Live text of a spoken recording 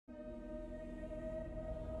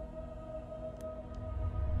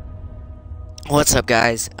What's up,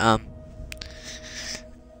 guys?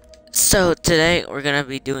 So today we're gonna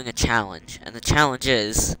be doing a challenge, and the challenge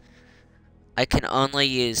is I can only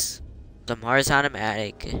use the Mars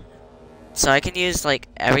Automatic. So I can use like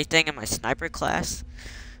everything in my sniper class,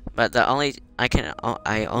 but I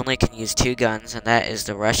only can use two guns, and that is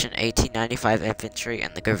the Russian 1895 infantry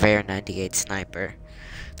and the Gewehr 98 sniper.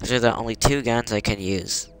 Those are the only two guns I can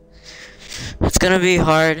use. It's gonna be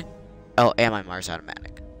hard. Oh, and my Mars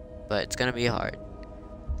Automatic, but it's gonna be hard.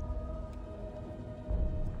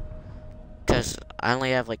 Because I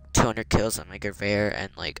only have like 200 kills on my Gewehr,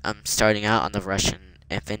 and like I'm starting out on the Russian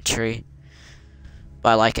infantry, but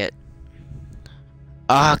I like it.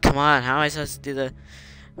 Oh, come on, how am I supposed to do the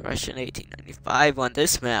Russian 1895 on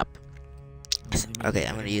this map? Okay,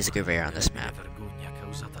 I'm gonna use a Gewehr on this map.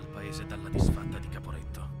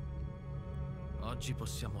 Oggi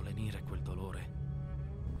possiamo lenire quel dolore,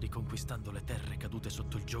 riconquistando le terre cadute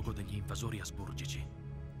sotto il giogo degli invasori asburgici.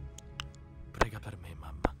 Prega per me,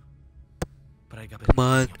 mamma. Prega per il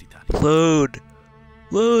regno d'Italia. Load!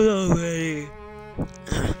 Load already!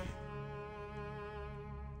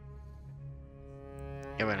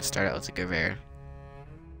 I'm gonna start out with a Gewehr.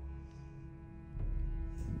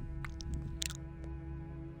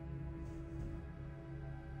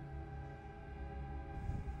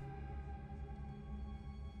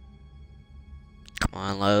 Come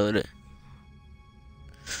on, load.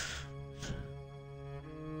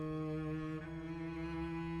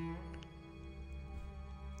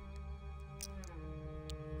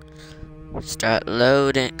 Start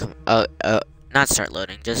loading. Not start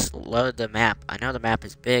loading, just load the map. I know the map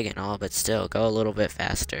is big and all, but still, go a little bit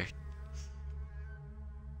faster.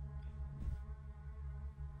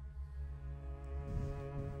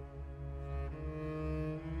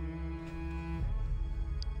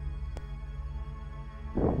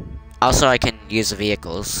 Also, I can use the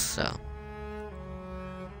vehicles, so.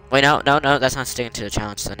 Wait, no, that's not sticking to the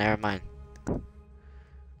challenge, so never mind.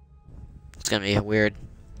 It's gonna be weird.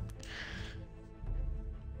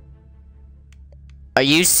 Are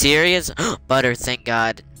you serious? Butter, thank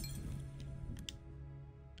God.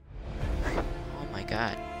 Oh my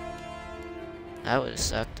God. That would've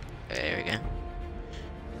sucked. Okay, there we go.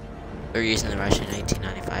 We're using the Russian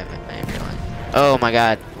 1895, I didn't realize. Oh my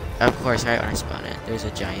God. Of course, right when I spawn it, there's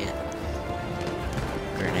a giant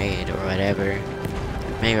grenade or whatever.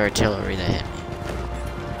 Maybe artillery that hit me.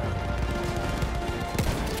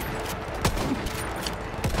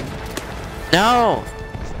 No!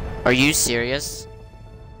 Are you serious?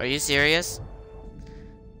 Are you serious?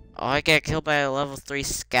 Oh, I got killed by a level 3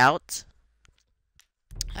 scout?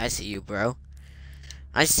 I see you, bro.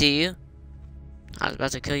 I see you. I was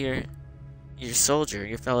about to kill your soldier,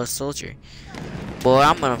 your fellow soldier. Boy,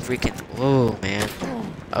 I'm gonna freaking... Whoa, man.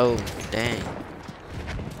 Oh, dang.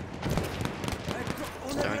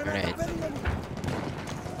 Throwing grenade.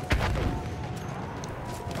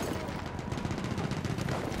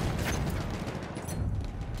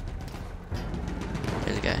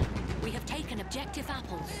 There's a guy. We have taken objective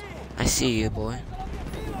apples. I see you, boy.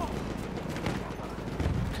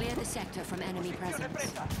 Clear the sector from enemy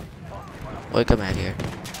presence. Boy, come out here.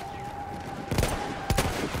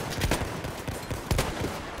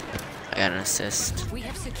 I got an assist. We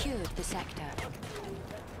have secured the sector.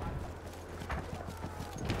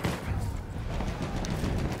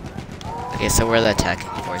 Okay, so we're the attacking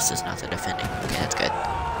forces, not the defending. Okay, that's good.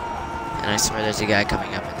 And I swear there's a guy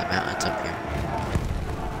coming up in the mountains up here.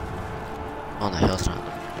 On the hills, not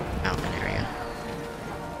the mountain area.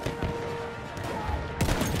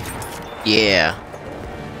 Yeah.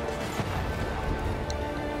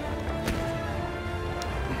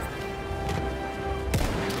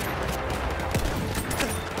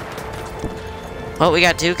 Well, we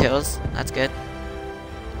got 2 kills. That's good.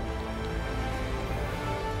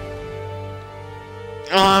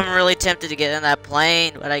 Oh, I'm really tempted to get in that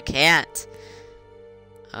plane, but I can't.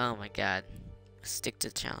 Oh my God. Stick to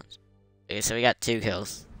the challenge. Okay, so we got 2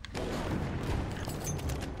 kills.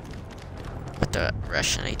 With the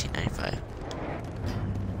Russian 1895.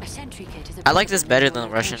 A sentry kit is I like this better than the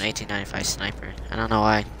Russian 1895 sniper. I don't know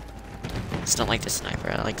why. I just don't like the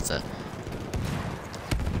sniper. I like the...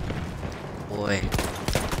 Boy.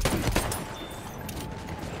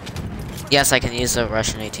 Yes, I can use the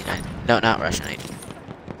Russian 1895. No, not Russian 18.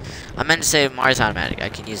 I meant to say Mars Automatic. I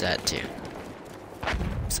can use that too.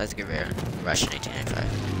 Besides the Gewehr, Russian 1895.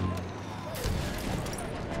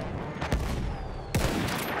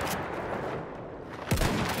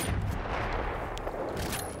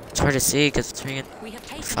 It's hard to see because it's freaking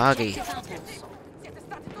foggy.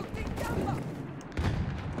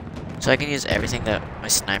 So I can use everything that my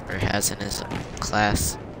sniper has in his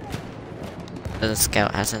class. The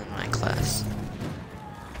scout has it in my class.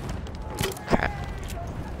 Crap.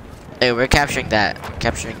 Hey, we're capturing that.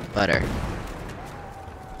 Capturing butter.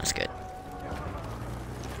 That's good.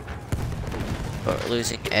 But we're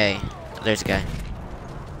losing A. Oh, there's a guy.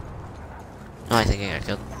 No, I think I got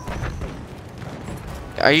killed.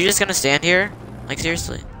 Are you just gonna stand here? Like,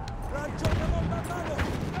 seriously?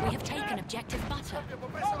 We have taken objective butter.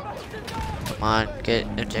 Come on, get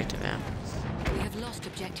objective now. We have lost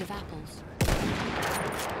objective apples.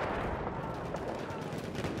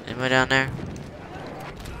 Anybody down there?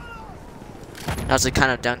 That was a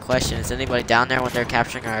kind of dumb question. Is anybody down there when they're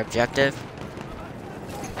capturing our objective?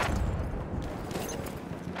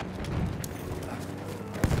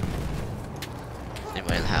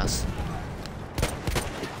 Anybody in the house?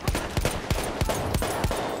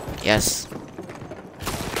 Yes.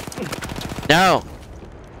 No!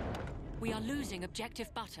 We are losing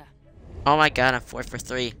objective butter. Oh my god, I'm 4 for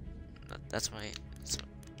 3. That's my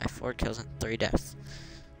 4 kills and 3 deaths.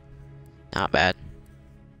 Not bad.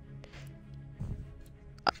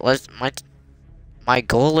 My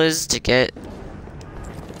goal is to get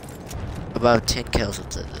about 10 kills with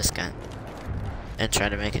this gun and try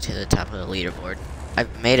to make it to the top of the leaderboard.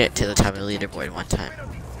 I've made it to the top of the leaderboard one time,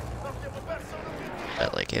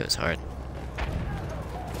 but like it was hard.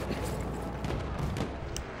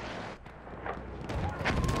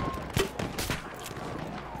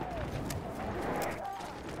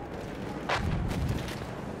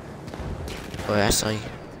 Boy, I saw you.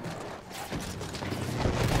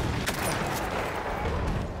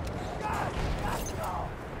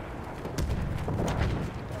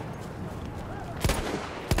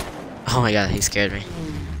 Oh my god, he scared me.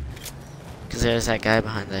 Because there's that guy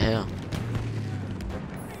behind the hill.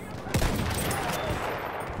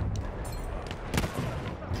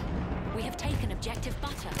 We have taken objective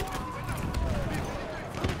butter.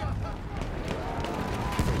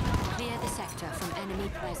 Clear the sector from enemy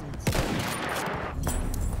presence.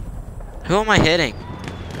 Who am I hitting?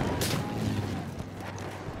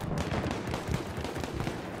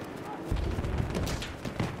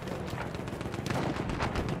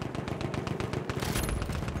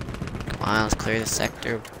 Come on, let's clear the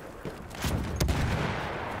sector.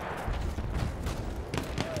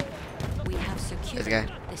 We have secured There's a guy.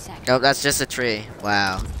 the sector. Nope, that's just a tree.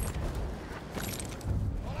 Wow.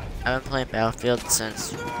 I've been playing Battlefield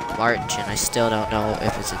since March and I still don't know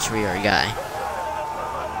if it's a tree or a guy.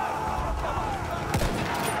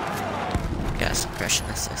 Got suppression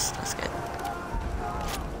assist, that's good.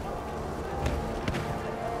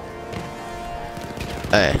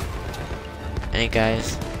 Alright. Any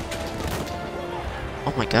guys?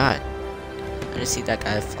 Oh my god. I just see that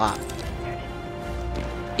guy flop.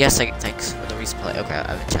 Yes, thanks for the resupply. Okay, I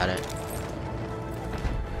haven't shot it.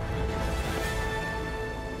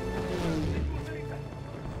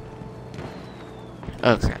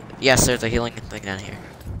 Oh crap. Yes, there's a healing thing down here.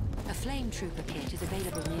 A flame trooper kit is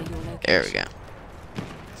available near your location. There we go.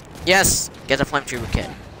 Yes! Get the flame trooper kit.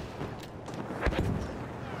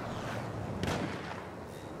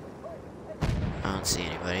 I don't see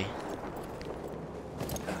anybody.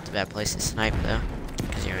 It's a bad place to snipe though.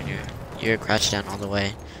 Because you're crouched down all the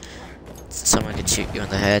way. Someone could shoot you in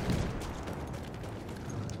the head.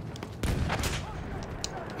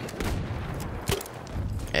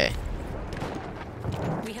 Hey.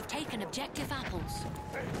 We have taken objective apples.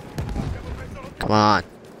 Come on.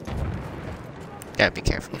 Gotta be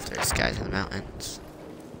careful if there's guys in the mountains.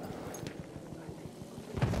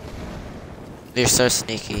 They're so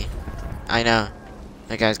sneaky. I know.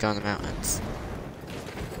 That guy's going in the mountains.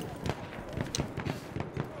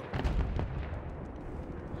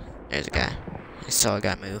 There's a guy. I saw a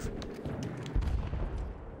guy move.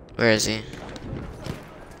 Where is he?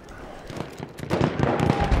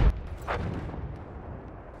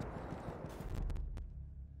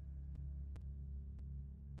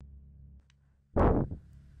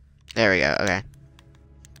 There we go, okay.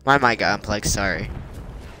 My mic got unplugged, sorry.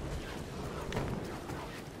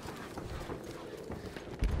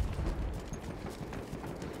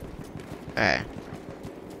 Alright.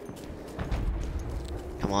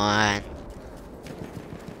 Come on.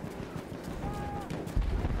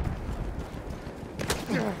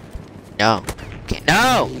 No. Okay,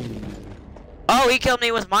 no! Oh, he killed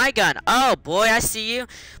me with my gun. Oh, boy, I see you.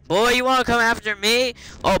 Boy, you want to come after me?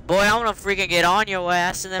 Oh, boy, I want to freaking get on your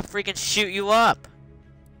ass and then freaking shoot you up.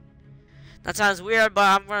 That sounds weird, but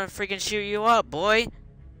I'm going to freaking shoot you up, boy.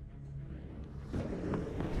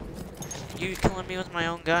 You killing me with my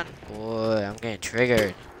own gun? Boy, I'm getting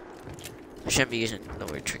triggered. I shouldn't be using the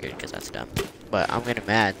word triggered because that's dumb. But I'm getting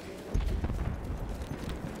mad.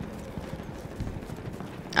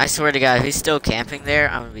 I swear to God, if he's still camping there,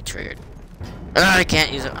 I'm gonna be triggered. I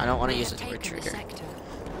can't use it. I don't want to use the word trigger.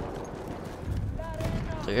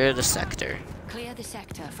 Clear the sector. Clear the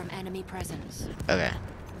sector from enemy presence. Okay.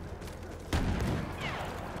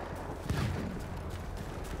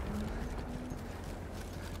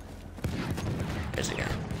 There's a guy.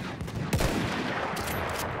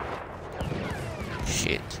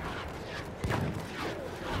 Shit.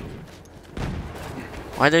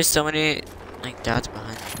 Why are there so many like dots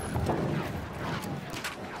behind me?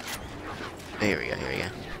 Oh, here we go, here we go.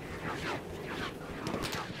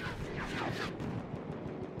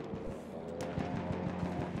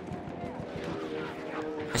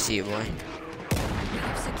 I see you, boy. We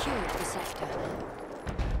have secured the sector.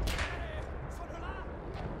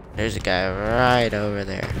 There's a guy right over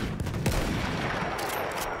there.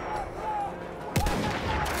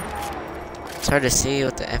 It's hard to see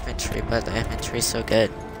with the infantry, but the infantry is so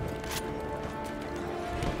good.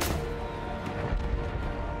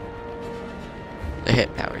 The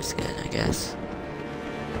hit power is good, I guess.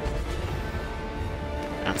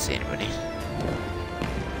 I don't see anybody.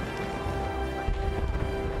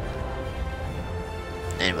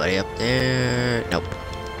 Anybody up there? Nope.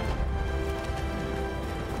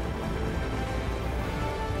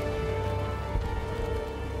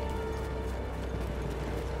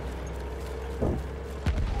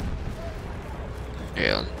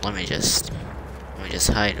 Here, let me just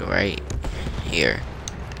hide right here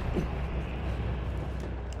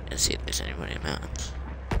and see if there's anybody in the mountains.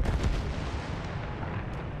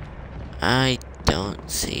 I don't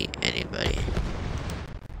see anybody.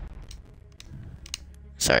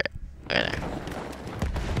 Sorry, right there.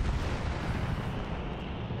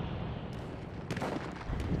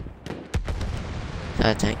 Is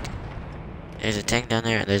that a tank? There's a tank down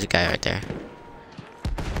there, and there's a guy right there.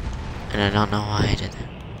 And I don't know why I did that.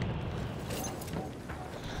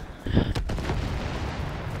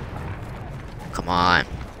 Come on.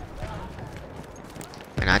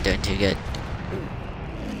 We're not doing too good.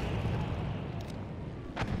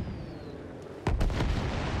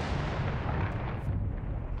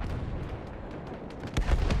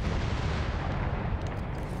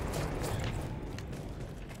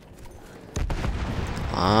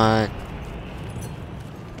 Come on.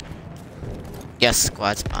 Yes,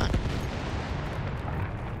 squad spawn.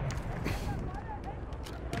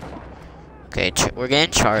 Okay, we're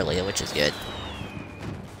getting Charlie, which is good.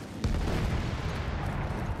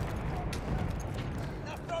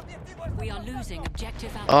 We are losing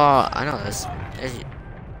objective apples. Oh, I know this.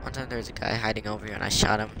 One time there was a guy hiding over here and I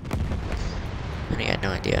shot him. And he had no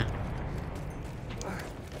idea.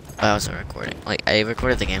 But I wasn't recording. Like, I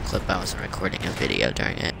recorded the game clip, but I wasn't recording a video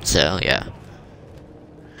during it. So, yeah.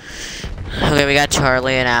 Okay, we got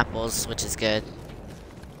Charlie and apples, which is good.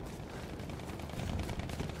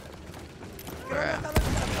 Bruh.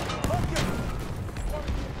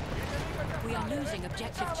 We are losing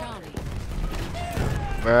objective Charlie.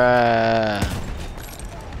 Bruh.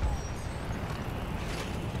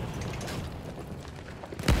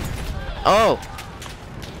 Oh!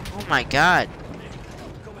 Oh my god.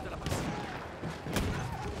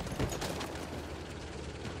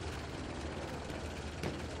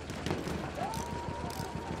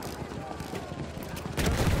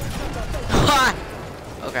 Ha!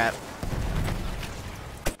 Oh crap.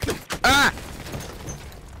 Ah!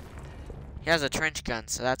 He has a trench gun,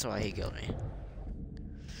 so that's why he killed me.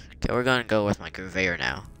 Okay, we're gonna go with my Gurveyor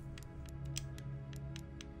now.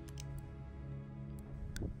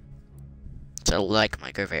 So like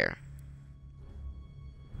my Gurveyor.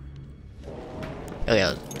 Oh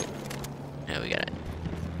yeah. Yeah, we got it.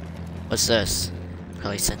 What's this?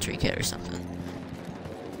 Probably sentry kit or something.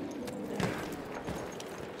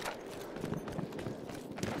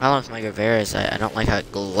 Problem with my Gurveyor is I don't like how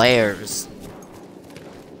it glares.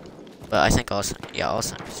 But I think all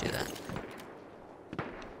snipers do that.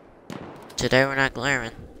 Today we're not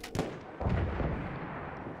glaring.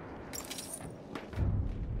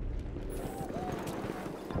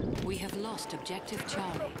 We have lost objective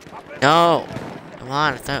Charlie. No! Come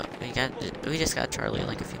on, I thought we just got Charlie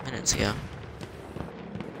like a few minutes ago.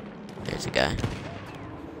 There's a guy.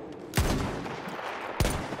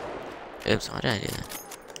 Oops, why did I do that?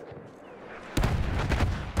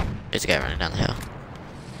 There's a guy running down the hill.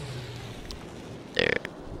 There.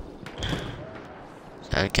 Is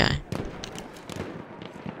that a guy?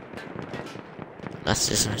 That's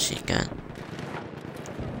just a machine gun.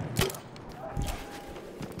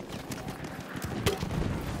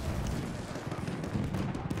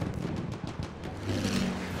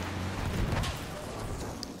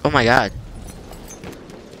 Oh my god.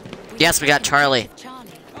 Yes, we got Charlie. Charlie.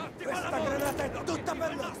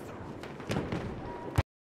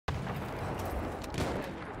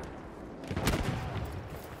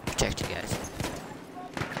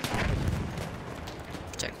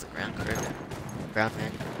 ground crew, ground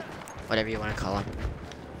men, whatever you want to call them.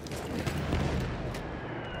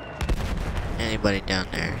 Anybody down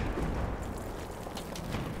there?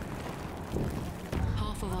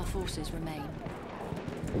 Half of our forces remain.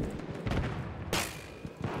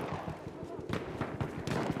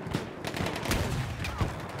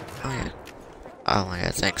 Oh yeah. Oh my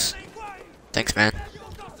god, thanks. Thanks, man.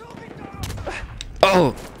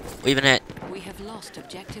 Oh! We've been hit. We have lost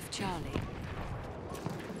objective Charlie.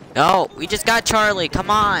 No! We just got Charlie! Come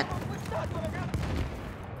on!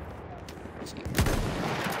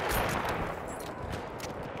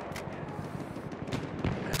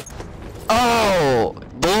 Oh!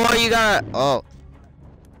 Boy, you got... Oh.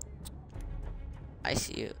 I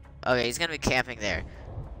see you. Okay, he's gonna be camping there.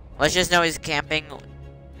 Let's just know he's camping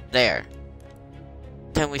there.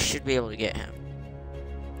 Then we should be able to get him.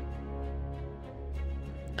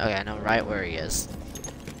 Okay, I know right where he is.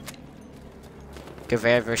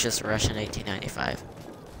 Guevara versus Russian 1895.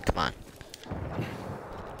 Come on.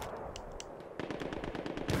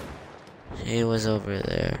 He was over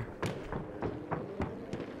there.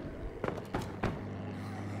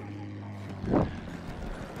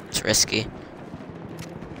 It's risky.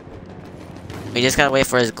 We just gotta wait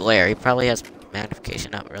for his glare. He probably has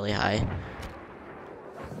magnification up really high.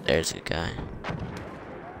 There's a guy.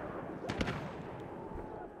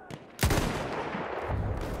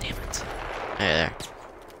 Damn it. There.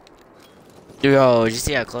 Yo, did you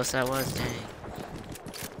see how close that was? Dang.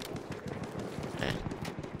 Okay.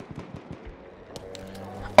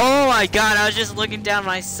 Oh my god, I was just looking down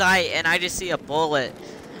my sight and I just see a bullet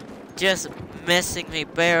just missing me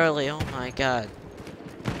barely. Oh my god.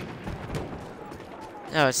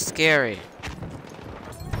 That was scary.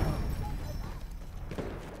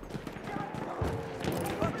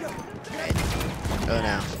 Oh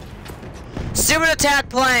no. Super attack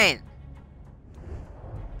plane!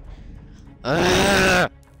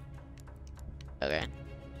 Ugh. Okay.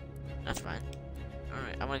 That's fine.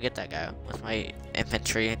 Alright, I'm gonna get that guy with my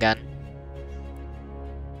infantry gun.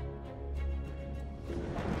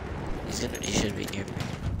 He should be near me.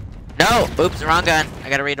 No! Oops, wrong gun. I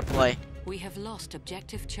gotta redeploy. We have lost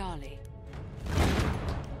objective Charlie.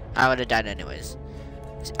 I would have died anyways.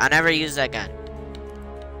 I never used that gun.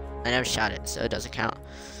 I never shot it, so it doesn't count.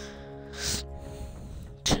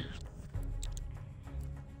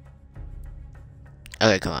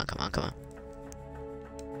 Okay, come on, come on, come on.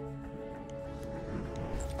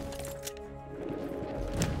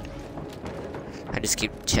 I just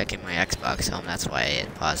keep checking my Xbox home, that's why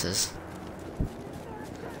it pauses.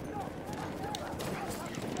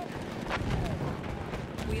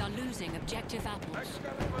 We are losing objective apples.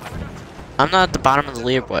 I'm not at the bottom of the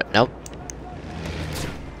leaderboard. Nope.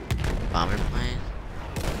 Bomber plane.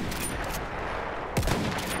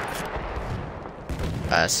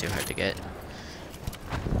 That's too hard to get.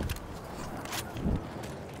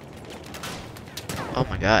 Oh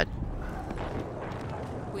my god.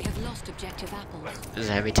 We have lost objective apples. There's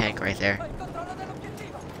a heavy tank right there.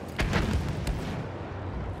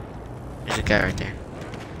 There's a guy right there.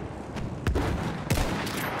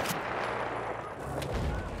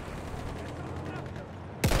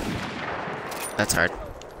 That's hard.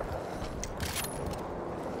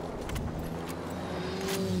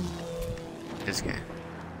 This guy.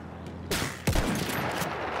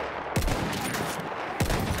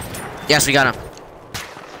 Yes, we got him.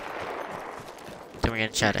 Then we're gonna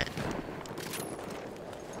chat it.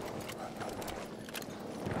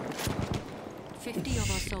 50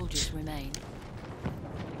 of our soldiers remain.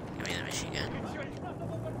 Give me the machine gun.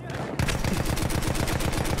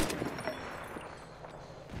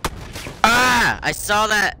 Ah! I saw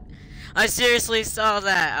that! I seriously saw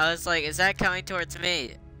that! I was like, is that coming towards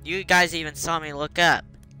me? You guys even saw me look up.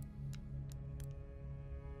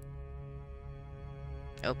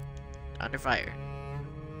 Oh. Under fire.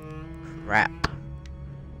 Crap.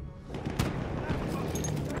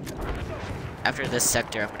 After this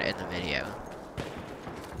sector, I'm gonna end the video.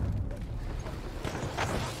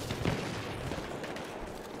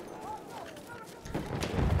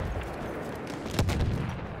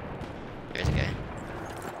 There's a guy.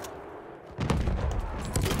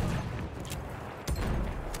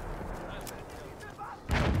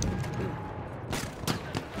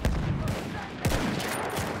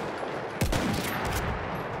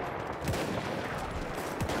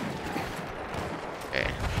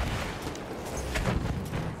 Okay.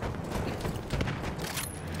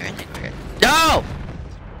 I think we're good. No!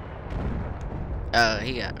 Oh,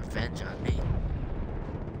 he got revenge on me.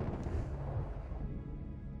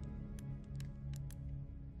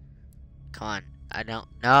 Come on. I don't.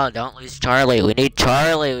 No, don't lose Charlie. We need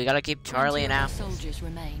Charlie. We gotta keep Charlie 20 in of our apples. soldiers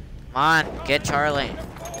remain. Come on, get Charlie.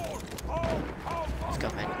 Let's go,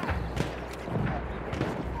 man.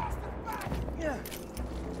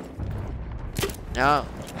 No,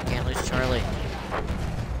 can't lose Charlie.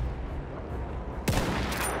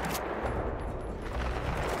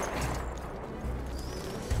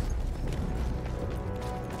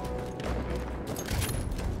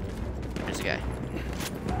 There's a guy.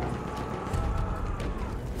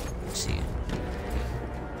 Let's see.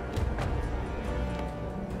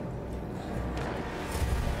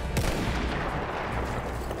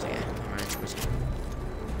 There's a guy. I'm running towards him.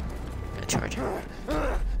 Gotta charge him.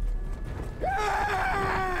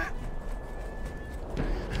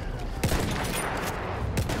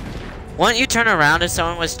 Wouldn't you turn around if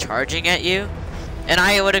someone was charging at you? And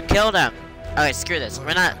I would have killed him. Okay, screw this.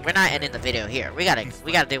 We're not ending the video here. We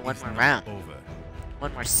gotta do one more round.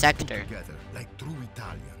 One more sector.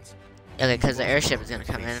 Okay, because the airship is gonna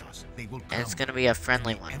come in, and it's gonna be a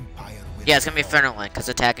friendly one. Yeah, it's gonna be a friendly one, because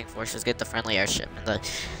attacking forces get the friendly airship, and the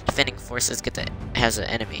defending forces get has an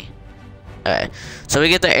enemy. Alright, so we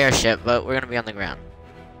get the airship, but we're gonna be on the ground.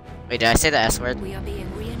 Wait, did I say the S word? We are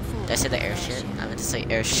being reinforced. Did I say the airship? I meant to say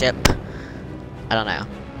airship. I don't know.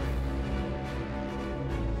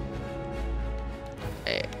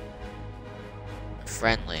 Hey.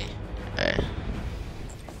 Friendly. Alright.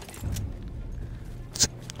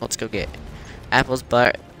 Let's go get apples,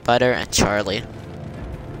 butter, and Charlie.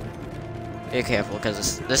 Be careful,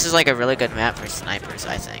 because this is like a really good map for snipers,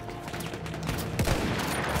 I think.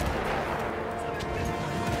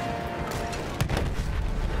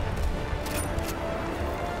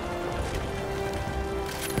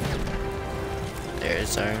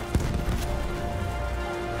 There's our...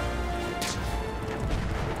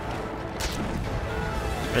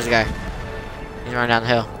 There's a guy. He's running down the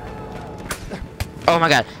hill. Oh my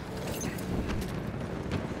god.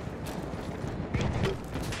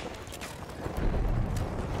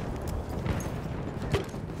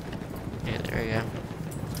 Yeah, there we go.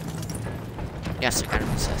 Yes, I kind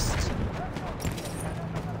of obsessed.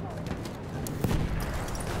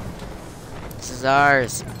 This is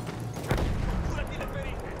ours.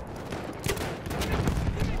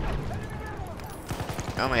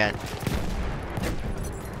 Oh my god.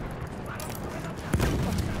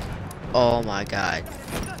 Oh my god.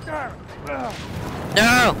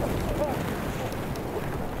 No!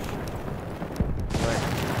 What?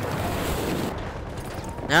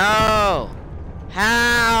 No!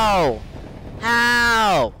 How?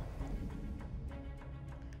 How?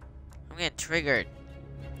 I'm getting triggered.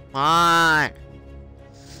 Come on.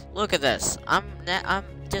 Look at this. I'm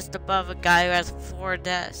just above a guy who has 4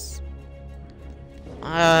 deaths.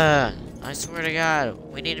 I swear to God,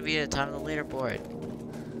 we need to be at the top of the leaderboard.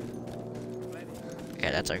 Okay,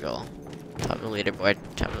 that's our goal. Top of the leaderboard,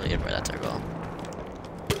 that's our goal.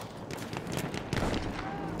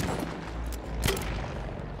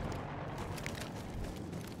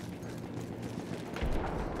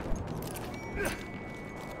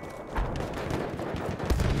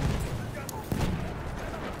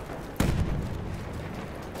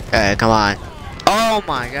 Okay, come on. Oh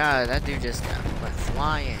my god, that dude just went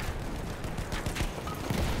flying.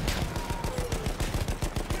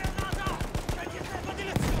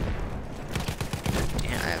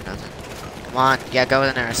 Yeah, I have nothing. Come on, yeah, go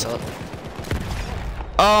in there, so.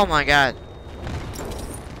 Oh my god.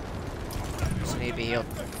 Just need to be healed.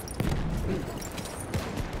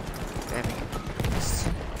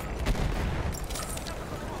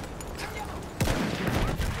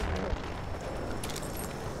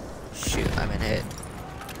 Shoot, I've been hit.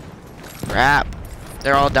 Crap.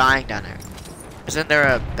 They're all dying down there. Isn't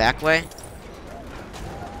there a back way?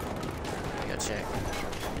 Let me go check.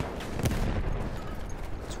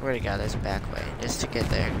 Swear to God, there's a back way. Just to get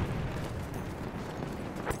there.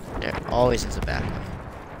 There always is a back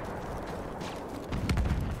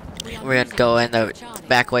way. We're gonna go in the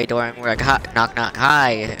back way door and we're like, knock knock,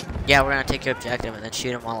 hi. Yeah, we're gonna take your objective and then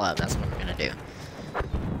shoot them all up. That's what we're gonna do.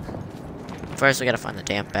 First, we gotta find the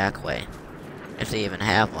damn back way. If they even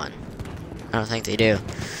have one. I don't think they do.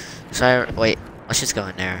 So, wait. Let's just go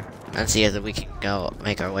in there. And see if we can go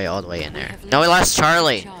make our way all the way in there. No, we lost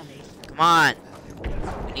Charlie. Come on.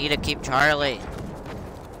 We need to keep Charlie.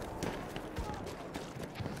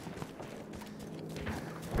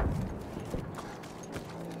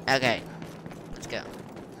 Okay. Let's go.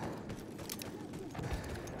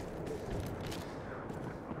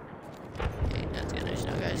 Okay, that's good. There's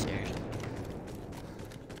no guys here.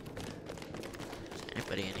 Is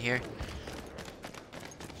anybody in here?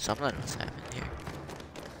 Something must happen here.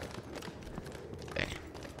 Okay.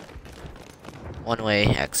 One way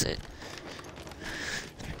exit.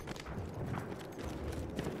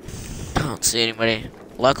 don't see anybody.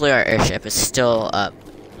 Luckily, our airship is still up,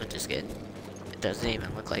 which is good. It doesn't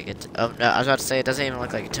even look like it. Oh no, I was about to say it doesn't even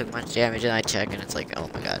look like it took much damage, and I check, and it's like, oh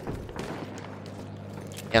my god.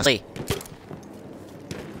 Yeah, see.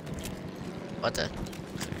 What the?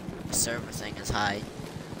 Server thing is high,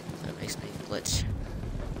 so it makes me glitch.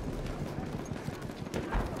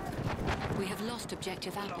 We have lost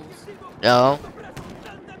objective apples. No.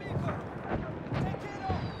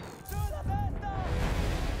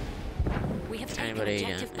 We have taken Anybody,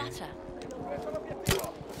 objective butter.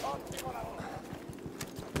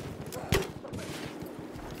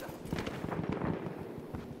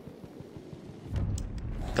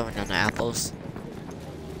 Going down the apples.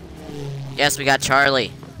 Yes, we got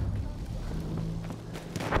Charlie.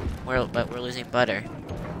 But we're losing butter.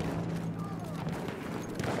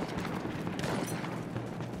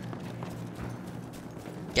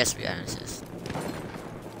 Yes, we got an assist.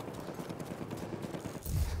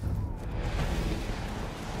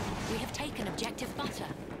 We have taken objective butter.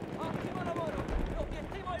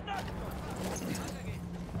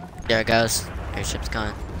 There it goes. Airship's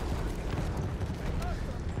gone.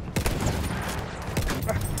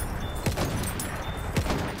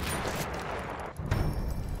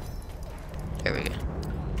 There we go.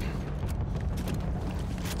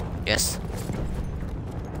 Yes.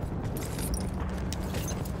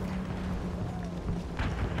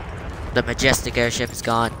 The majestic airship is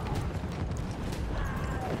gone.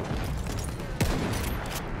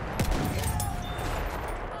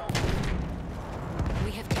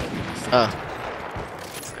 We have taken the sector. Oh.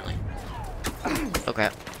 Really? Okay.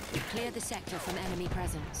 Clear the sector from enemy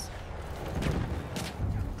presence.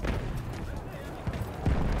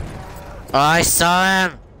 Oh, I saw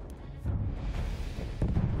him!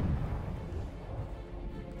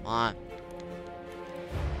 Come on.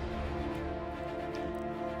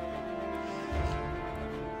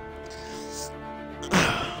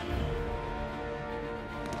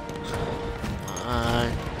 Come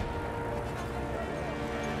on.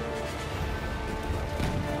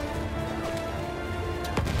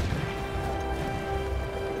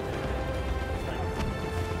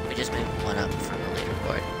 We just made one up from the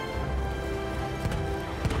leaderboard.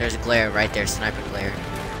 There's a glare right there, sniper glare.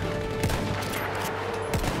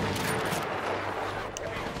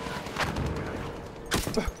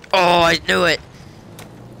 Oh, I knew it!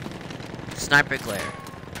 Sniper glare.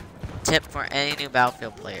 Tip for any new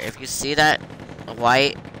Battlefield player. If you see that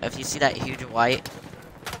white, if you see that huge white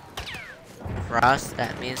cross,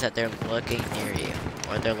 that means that they're looking near you.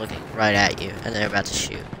 Or they're looking right at you, and they're about to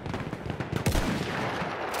shoot.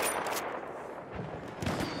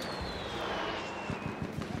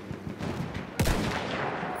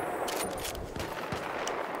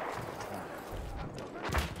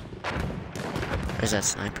 Where's that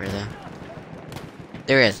sniper though?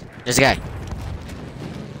 There he is. There's a guy.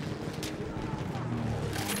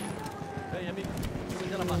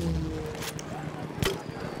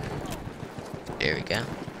 There we go.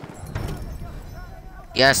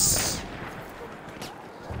 Yes.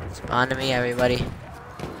 Spawn to me, everybody.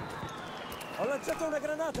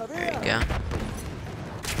 There you go.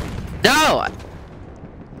 No!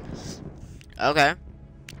 Okay.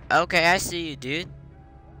 Okay, I see you, dude.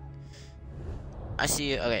 I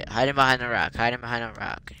see you. Okay, hiding behind the rock. Hiding behind the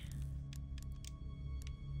rock.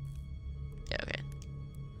 Yeah, okay.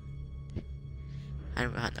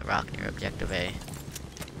 Hiding behind the rock near objective A.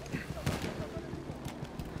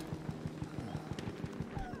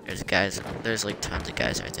 There's guys. There's like tons of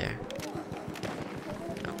guys right there.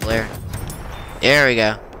 Oh, Blair. There we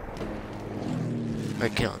go. We're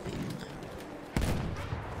killing people.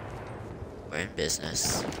 We're in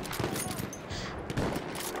business.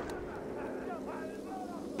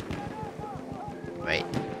 Right.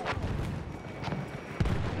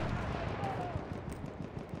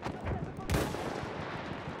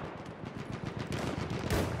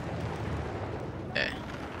 Okay.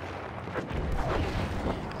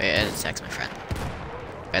 Wait, I just text my friend.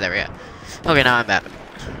 Okay, there we go. Okay, now I'm back.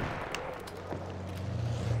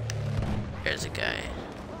 There's a guy.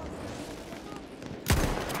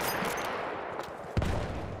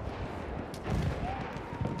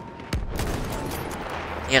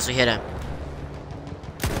 Yes, we hit him.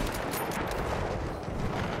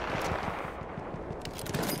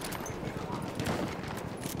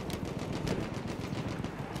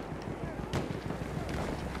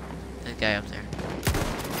 There's a guy up there.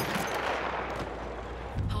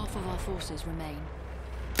 Half of our forces remain.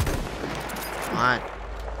 Come on.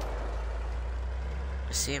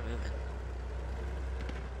 I see him moving.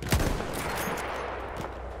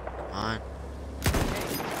 Come on.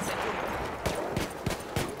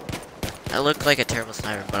 I look like a terrible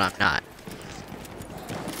sniper, but I'm not.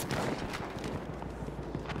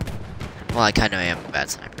 Well, I kind of am a bad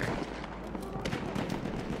sniper.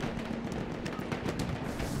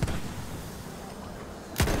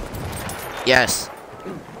 Yes.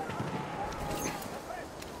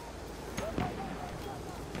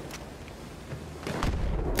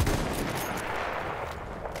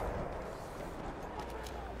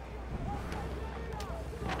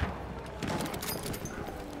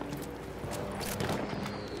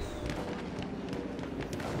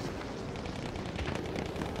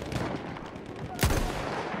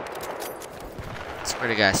 Swear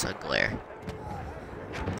to God, so glare.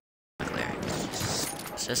 Glare.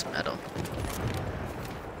 It's just metal.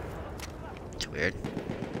 It's weird.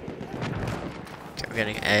 Okay, we're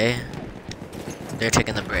getting A. They're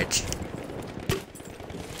taking the bridge.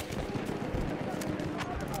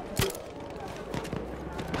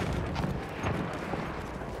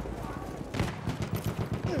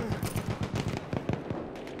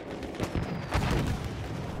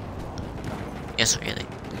 Yes, really.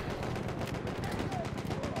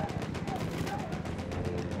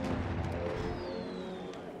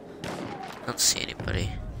 I don't see anybody.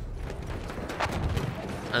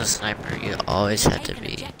 As a sniper, you always have to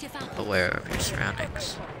be aware of your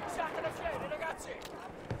surroundings.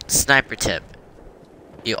 Sniper tip: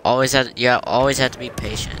 you always have to be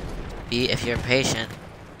patient. If you're patient,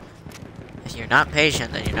 if you're not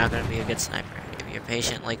patient, then you're not gonna be a good sniper. If you're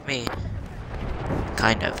patient like me,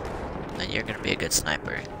 kind of, then you're gonna be a good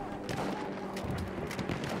sniper.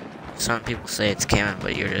 Some people say it's camming,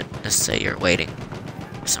 but you're just say you're waiting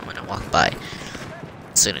for someone to walk by.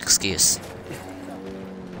 It's an excuse.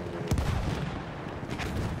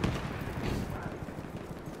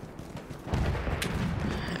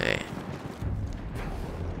 Hey.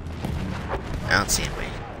 I don't see anybody.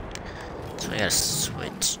 So I gotta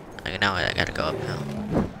switch. Now I gotta go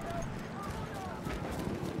uphill.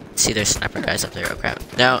 See, there's sniper guys up there. Oh crap.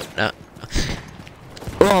 No, no.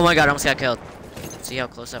 Oh my god, I almost got killed. See how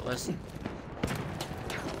close that was?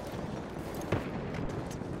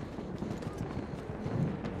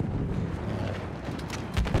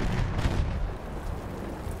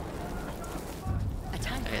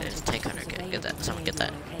 Okay, there's a tank hunter. Get that. Someone get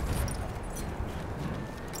that.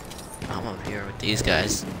 I'm up here with these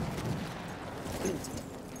guys.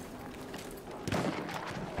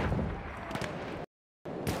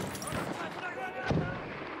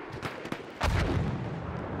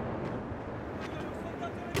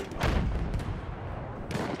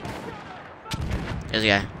 There's a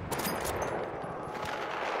guy.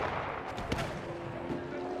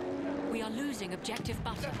 We are losing objective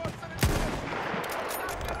butter.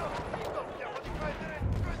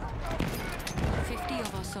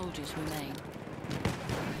 Of our soldiers remain.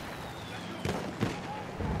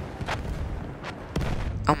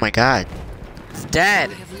 Oh my god. It's dead.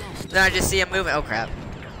 Then I just see him moving. Oh crap.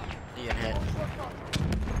 You get hit.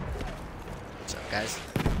 What's up, guys?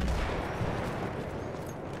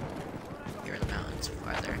 Here in the mountains,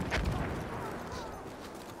 farther.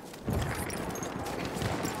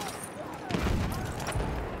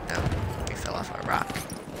 No, we fell off a rock.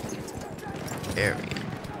 There we go.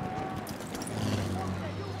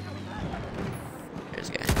 There's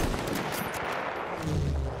a guy.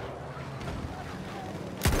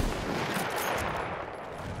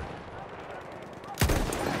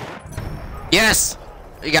 Yes!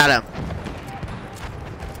 We got him.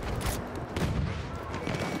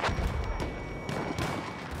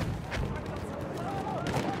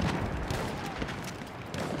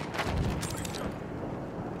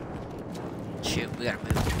 Shoot, we gotta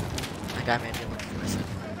move. That guy may be looking for us.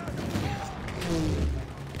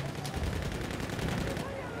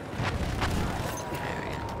 There we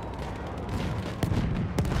go.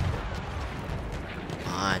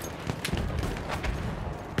 Come on.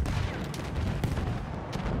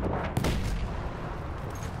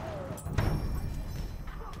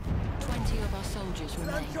 Soldiers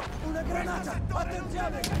remain.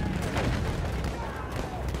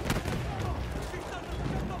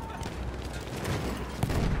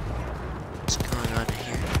 What's going on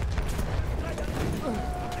here?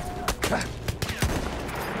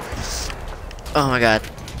 Oh my god.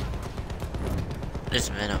 There's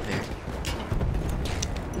men up here.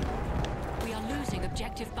 We are losing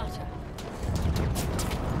objective butter.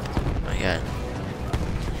 Oh my god.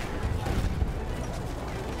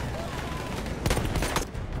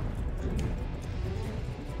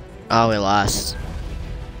 Oh, we lost.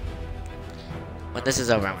 When this is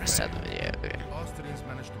over, I'm gonna stop the video. Okay. Austrians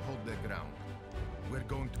managed to hold their ground. We're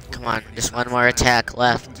going to Come on, just one more attack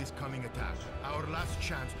left. this coming attack. Our last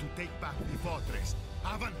chance to take back the fortress.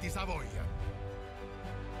 Avanti Savoia!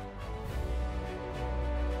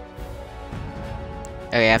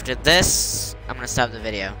 Okay, after this, I'm gonna stop the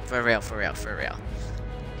video. For real, for real, for real.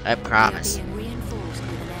 I promise. We are being reinforced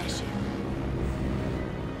with an airship.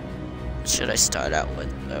 What should I start out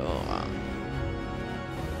with though? I'm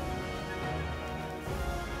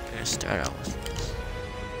gonna start out with this.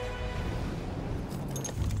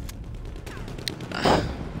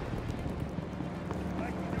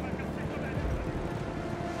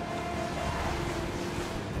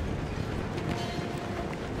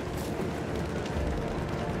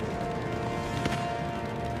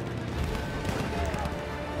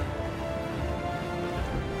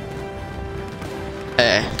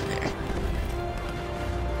 There.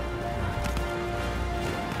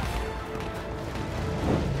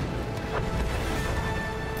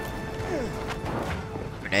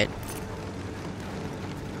 Grenade.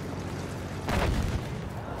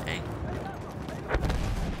 Dang.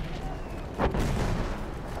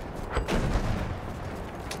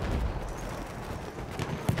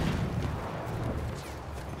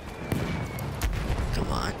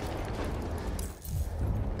 Come on.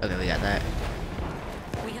 Okay, we got that.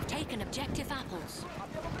 We have taken objective apples.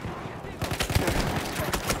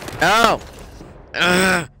 No!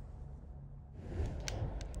 Ugh.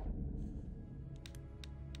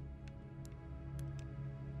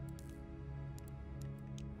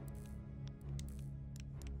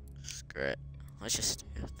 Screw it. Let's just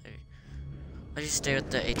stay with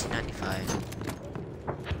the 1895.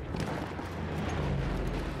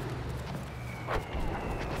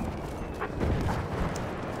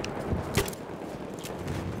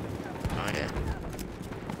 Okay.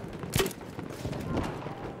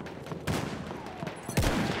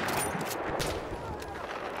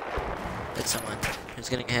 Hit someone. Who's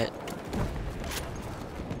getting hit?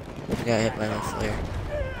 I got hit by my flare.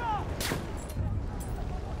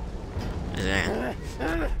 Damn.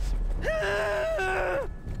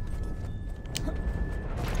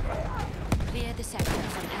 Clear the sector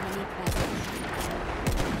from enemy presence.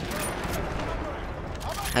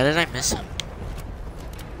 How did I miss him?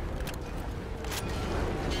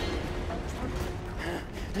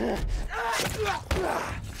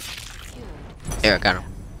 There, I got him.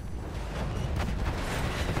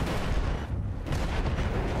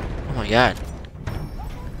 Oh my god.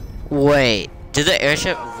 Wait, did the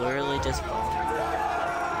airship literally just fall?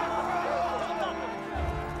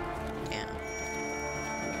 Damn.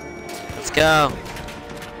 Let's go.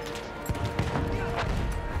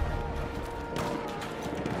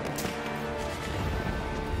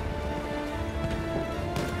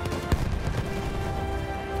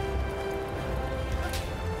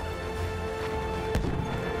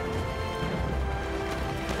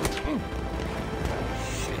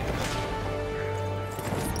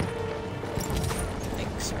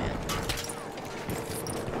 Thanks, man.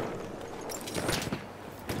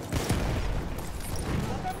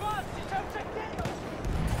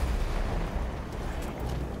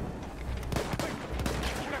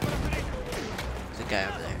 There's a guy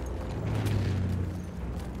over there.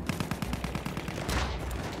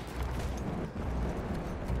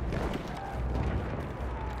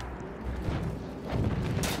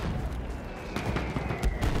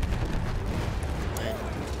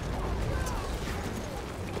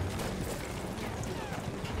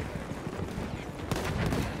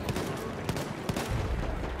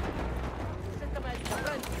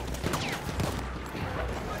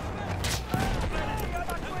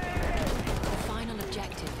 The final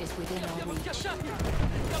objective is within our reach.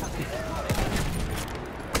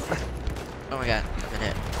 Oh my god, I've been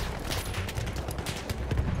hit.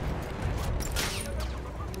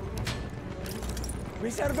 Mi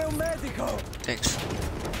serve un medico! Thanks.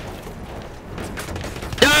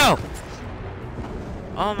 No!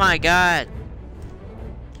 Oh my god.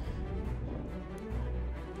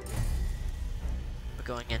 We're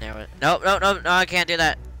going in there with. Nope, nope, nope, no, I can't do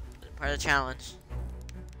that. Part of the challenge.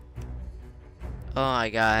 Oh my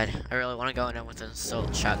god. I really want to go in there with an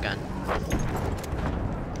assault shotgun.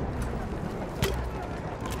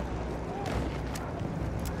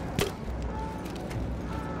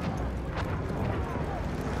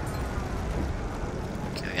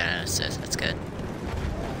 Okay, we got an assist. That's good.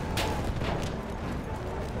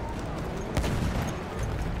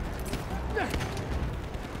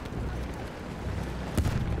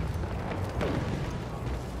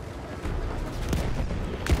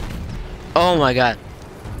 Oh my god.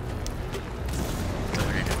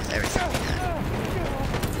 Going in there with everything we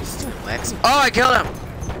got. Oh, I killed him!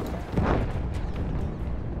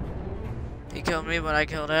 He killed me, but I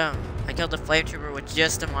killed him. I killed the flame trooper with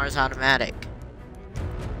just a Mars automatic.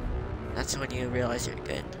 That's when you realize you're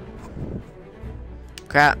good.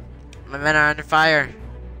 Crap. My men are under fire.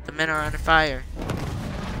 The men are under fire.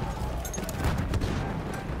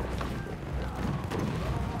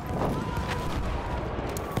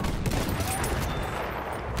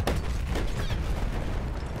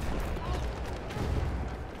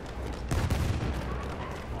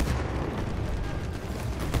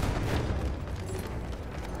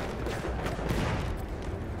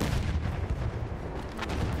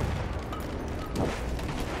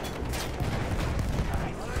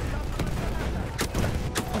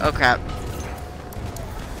 Oh crap.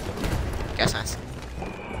 Gas mask.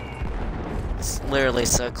 It's literally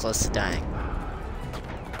so close to dying.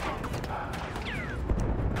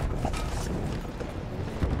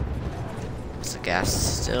 Is the gas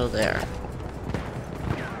still there?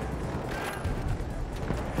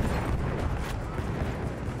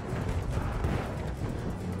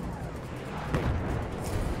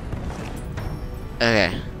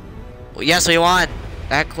 Okay. Well, yes, we won!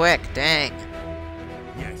 That quick, dang.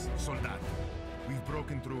 Yes, Soldat. We've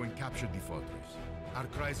broken through and captured the fortress. Our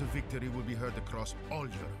cries of victory will be heard across all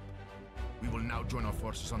Europe. We will now join our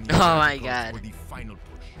forces on the Oh my Atlantic coast God. for the final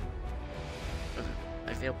push.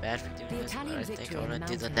 I feel bad for doing The this, but Italian I think victory I in the want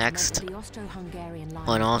to do the mountains next meant the Austro-Hungarian line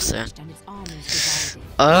one also. breached and its armies divided.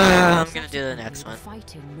 I'm gonna do the next one.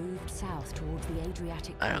 Fighting moved south towards the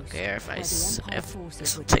Adriatic I don't coast, care if I where the s- Empire if forces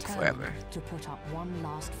this will were take determined forever. to put up one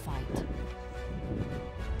last fight.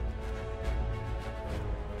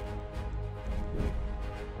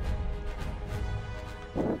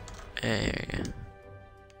 There you go.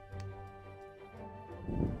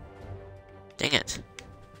 Dang it.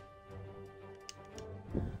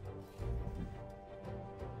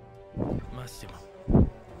 Massimo,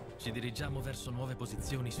 ci dirigiamo verso nuove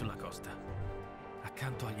posizioni sulla costa.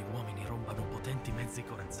 Accanto agli uomini rombano potenti mezzi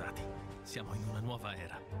corazzati. Siamo in una nuova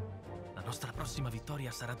era. La nostra prossima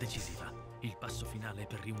vittoria sarà decisiva. Il passo finale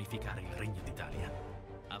per riunificare il Regno d'Italia.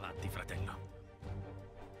 Avanti, fratello.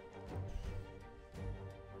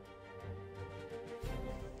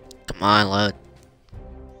 Come on, load.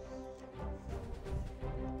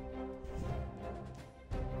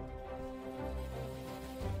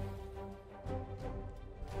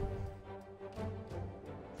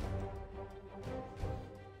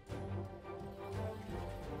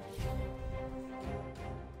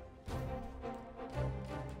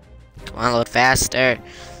 Come on, load faster.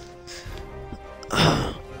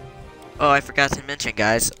 Oh, I forgot to mention,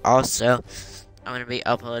 guys. Also, I'm gonna be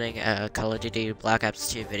uploading a Call of Duty Black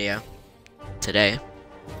Ops 2 video today.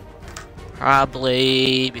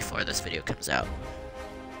 Probably before this video comes out.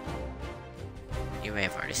 You may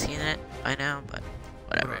have already seen it by now, but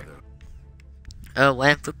whatever. Brother. Oh,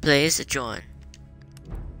 waiting for players to join.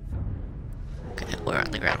 Okay, we're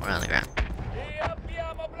on the ground, we're on the ground.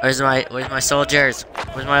 Where's my soldiers?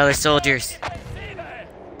 Where's my other soldiers?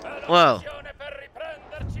 Whoa.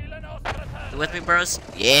 You with me, bros?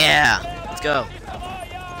 Yeah! Let's go.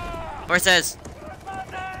 Horses!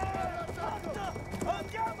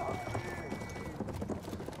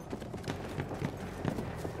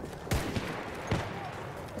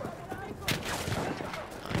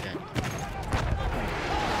 Okay.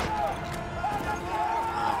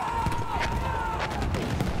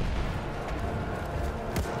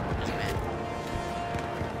 This man.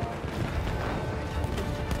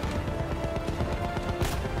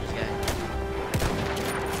 This guy.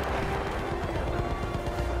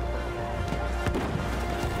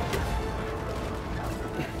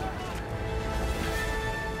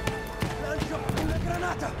 Lancio una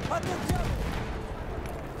granata! Attenzione!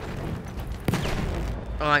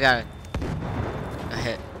 Oh my god. I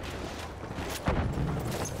hit.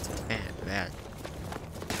 Man, bad.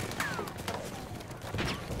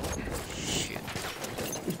 Shoot.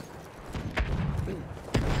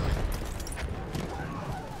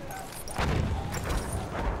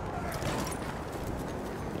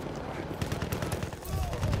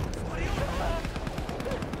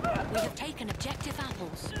 We have taken objective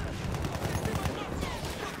apples.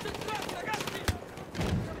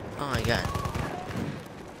 Oh my god.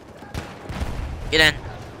 Get in.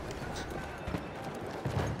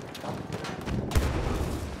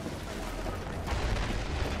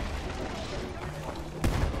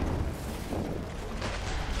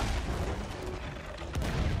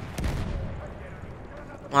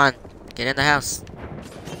 Come on, get in the house.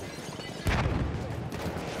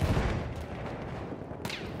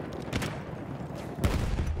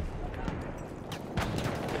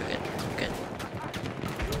 We're good, we're good.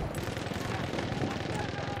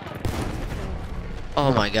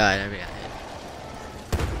 Oh my god, I got hit.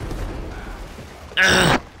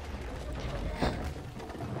 Ugh.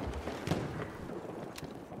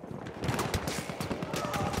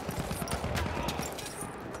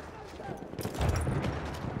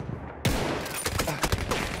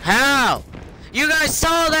 How? You guys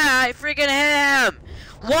saw that! I freaking hit him!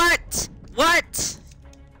 What? What?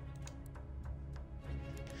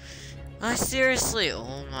 I seriously,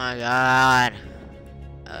 oh my god.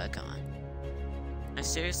 Come on. I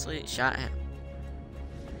seriously shot him.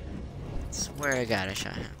 Swear to God, I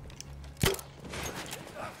shot him.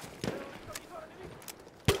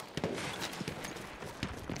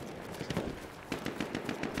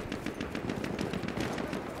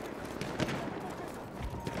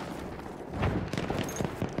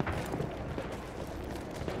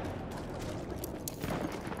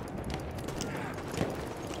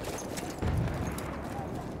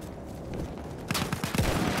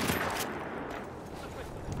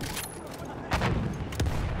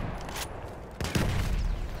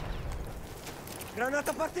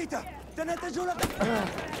 Granata partita! Tenete giù la...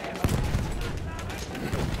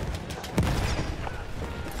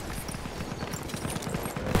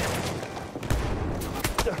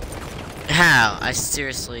 How? I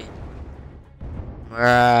seriously...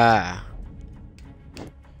 Bruh.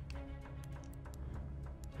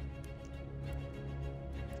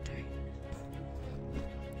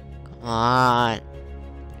 Come on.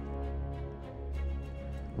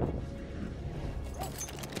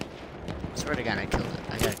 Swear to God, I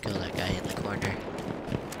gotta kill that guy in the corner.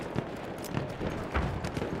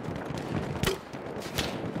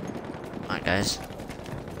 Come on, guys.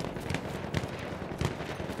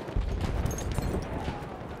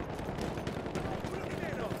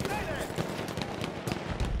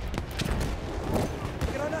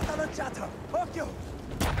 Granata lanciata! Occhio!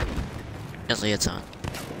 Definitely hits on.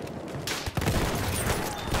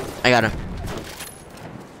 I got him.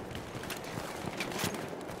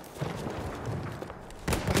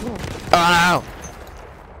 Oh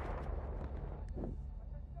no!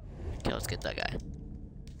 Okay, let's get that guy.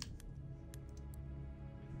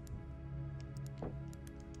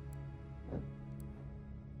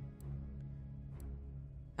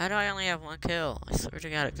 How do I only have one kill? I swear to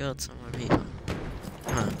God, I killed some more people.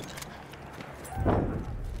 Huh.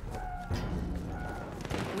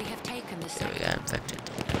 We have taken the So we sector. got infected.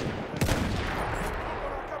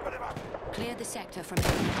 Clear the sector from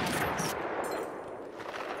enemy presence.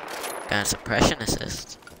 Got a suppression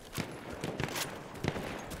assist.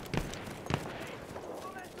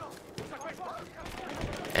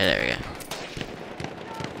 Hey, there we go.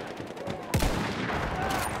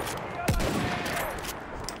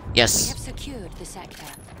 We Yes. have secured the sector.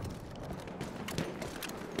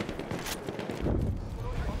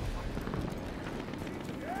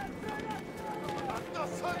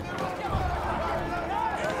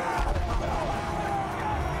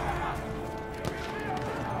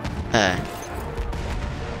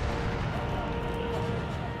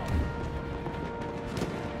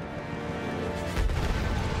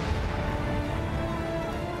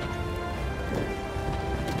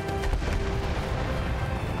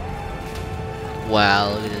 Wow,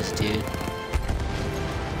 look at this dude.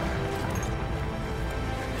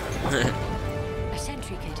 A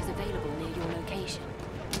sentry kit is available near your location.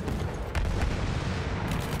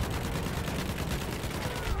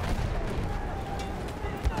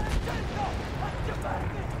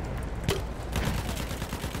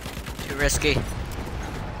 Too risky.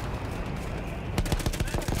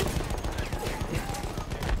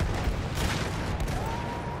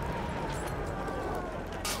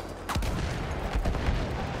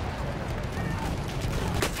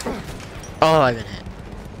 Oh, I've been hit.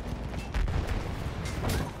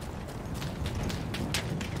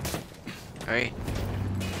 Hurry.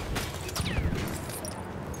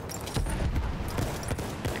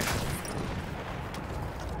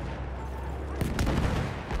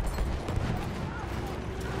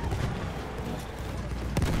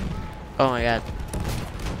 Oh my God.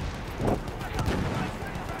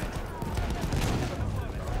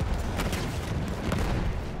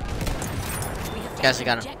 We have Guys, I taken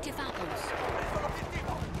got him. objective apples.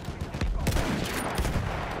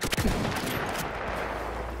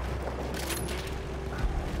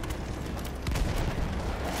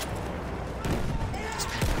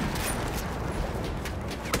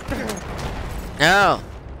 No!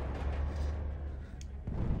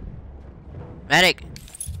 Medic!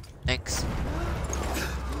 Thanks.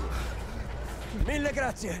 Mille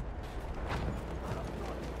grazie!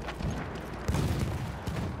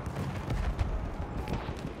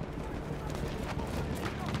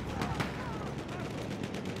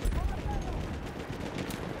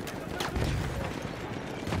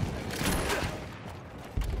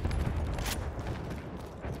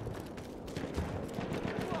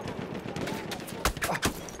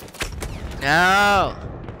 No!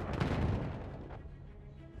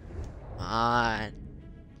 Come on.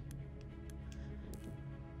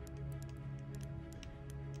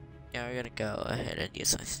 Yeah, we're gonna go ahead and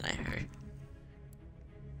use my sniper.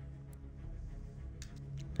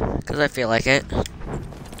 Cause I feel like it.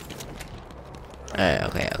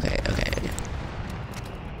 Okay.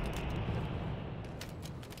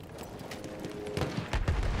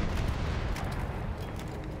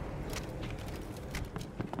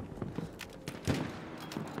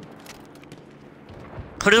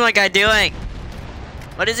 What is my guy doing?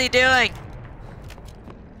 What is he doing? I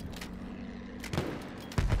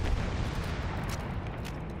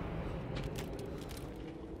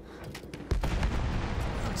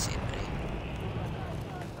don't see anybody.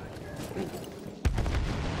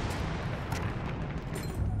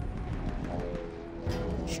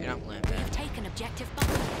 Shoot, I'm We limping. have taken objective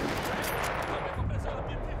button.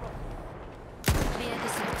 Clear the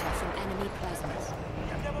sector from enemy presence.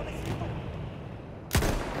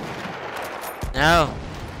 No.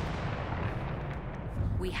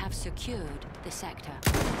 We have secured the sector.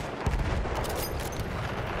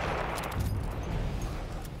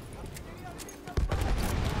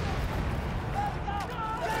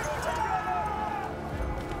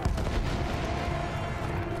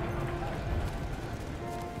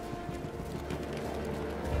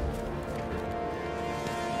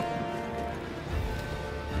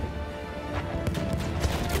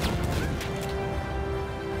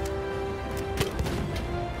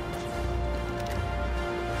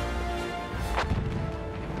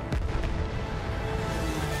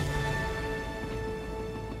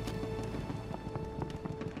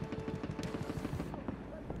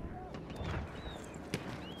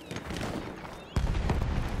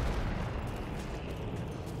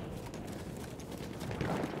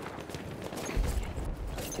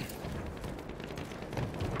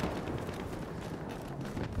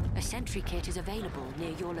 A sentry kit is available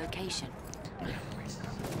near your location.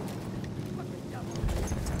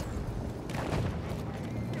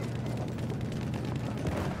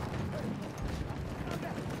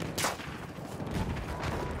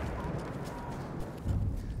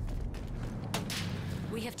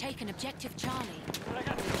 We have taken objective Charlie.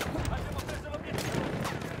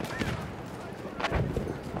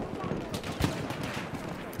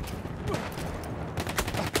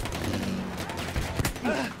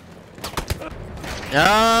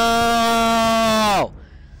 No!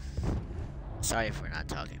 Sorry for not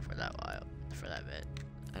talking for that while, for that bit.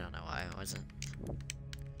 I don't know why I wasn't.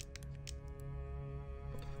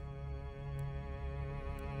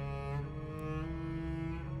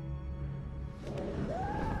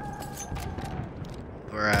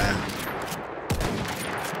 Bruh.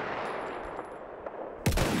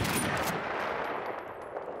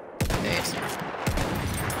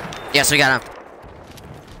 Yes, we got him.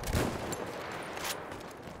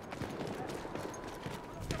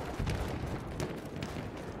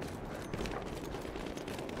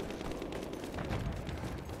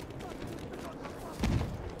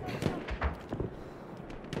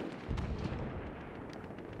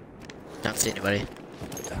 Don't see anybody.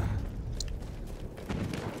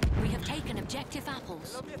 We have taken objective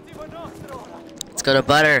apples. Let's go to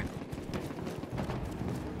butter.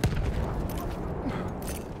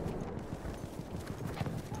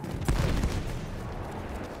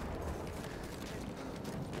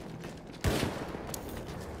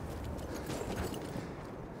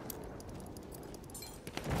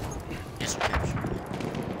 Yes, we captured.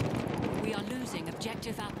 We are losing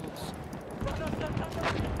objective apples.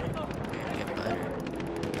 Get butter.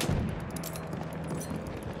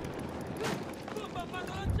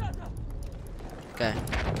 Okay.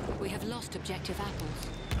 We have lost objective apples.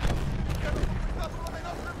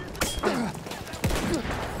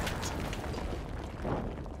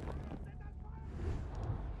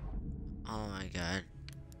 Oh my god.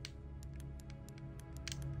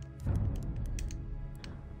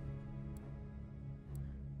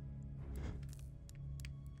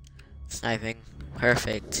 Sniping.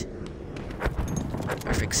 Perfect.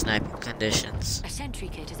 Perfect sniping conditions. A sentry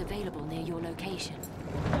kit is available near your location.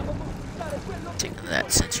 Take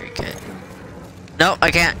that sentry kit. No,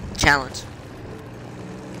 I can't. Challenge.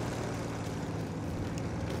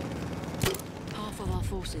 Half of our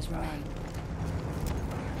forces remain.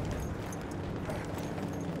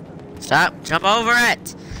 Stop. Jump over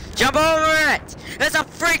it. Jump over it. It's a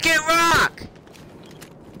freaking rock.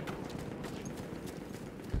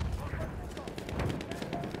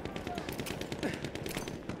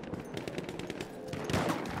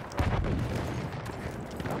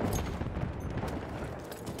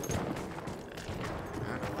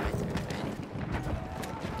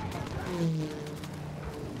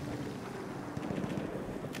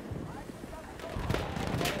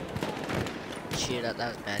 Shit, that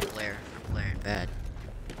was bad glare. I'm glaring bad.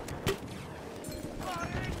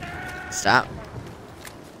 Stop.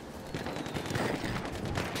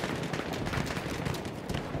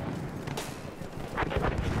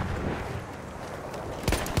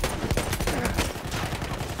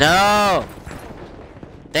 No!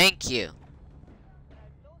 Thank you.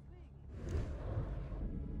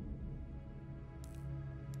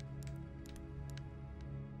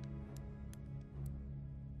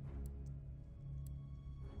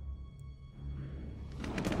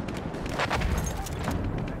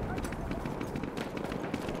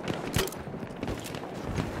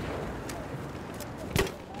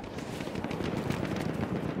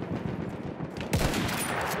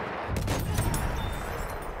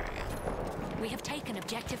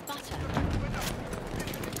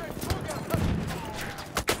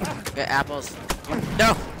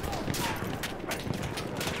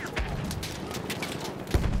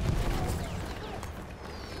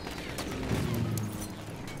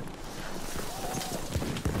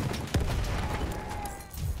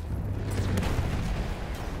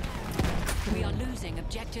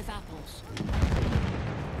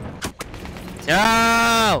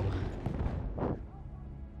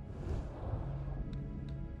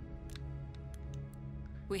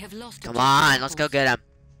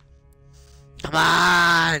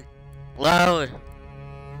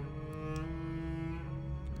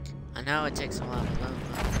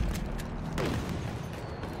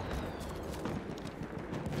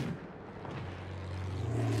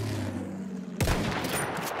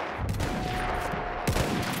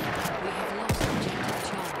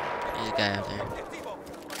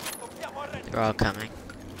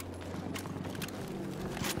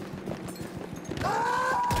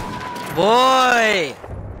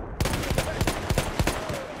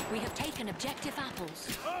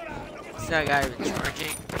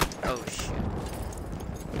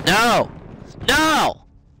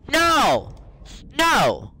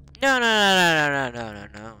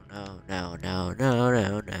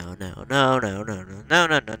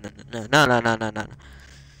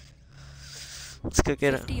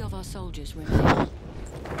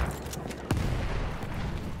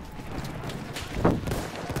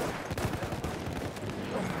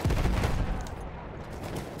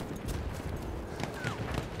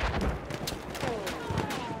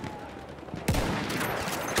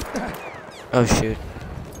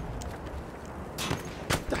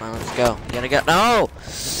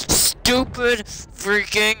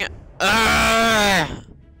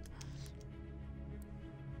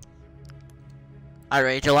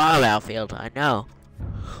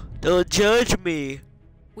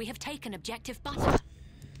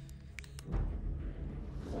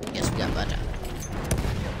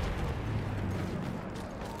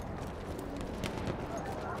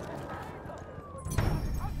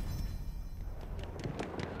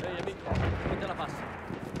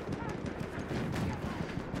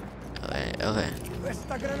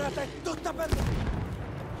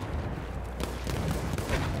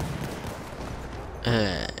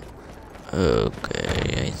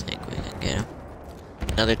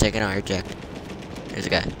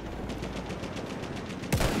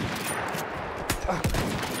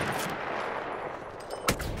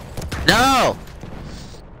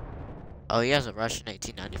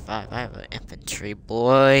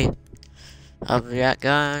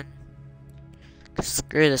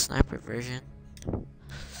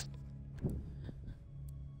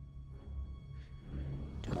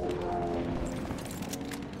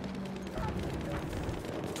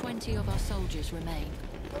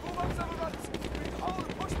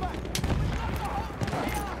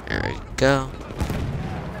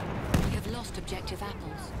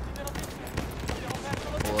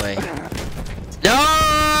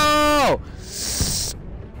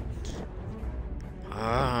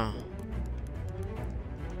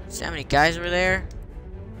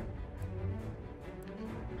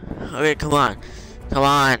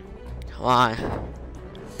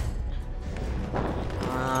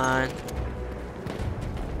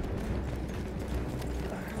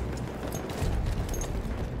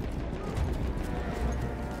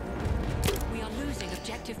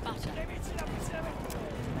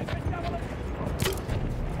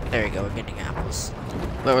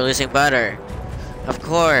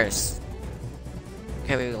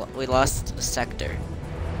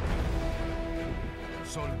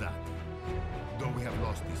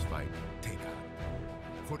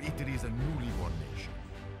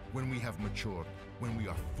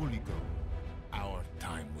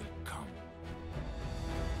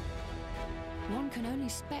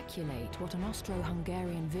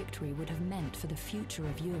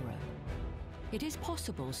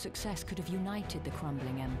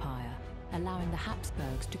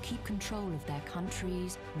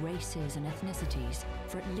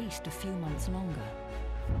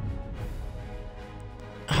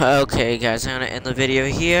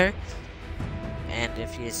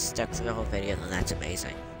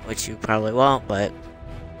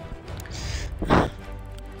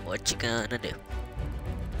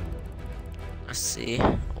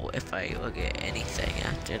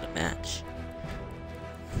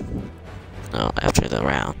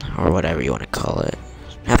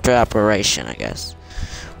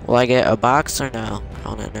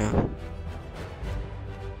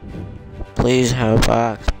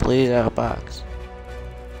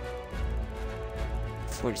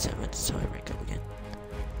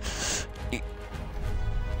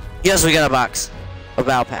 A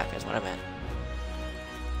battle pack is what I meant.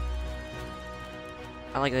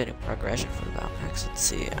 I like the new progression for the battle packs. Let's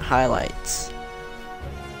see. Highlights.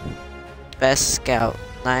 Best scout,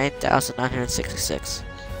 9,966.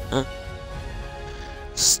 Huh?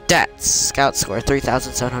 Stats. Scout score,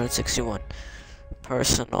 3,761.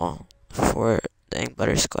 Personal for dang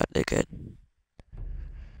Butter Squad, they good.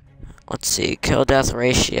 Let's see. Kill death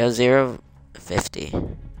ratio,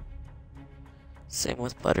 0-50. Same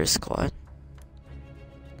with Butter Squad.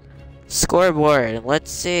 Scoreboard.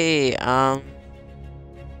 Let's see.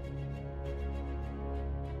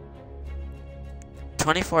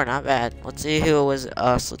 24, not bad. Let's see who was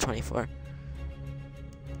also 24.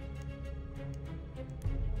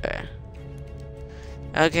 Okay.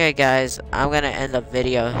 Okay, guys, I'm gonna end the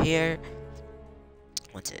video here.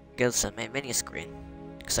 What's it? Go to my menu screen,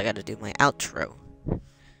 because I gotta do my outro.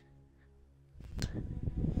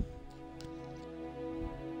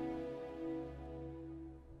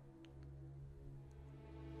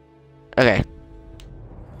 Okay.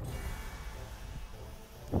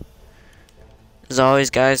 As always,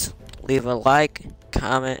 guys, leave a like,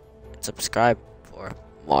 comment, and subscribe for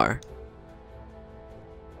more.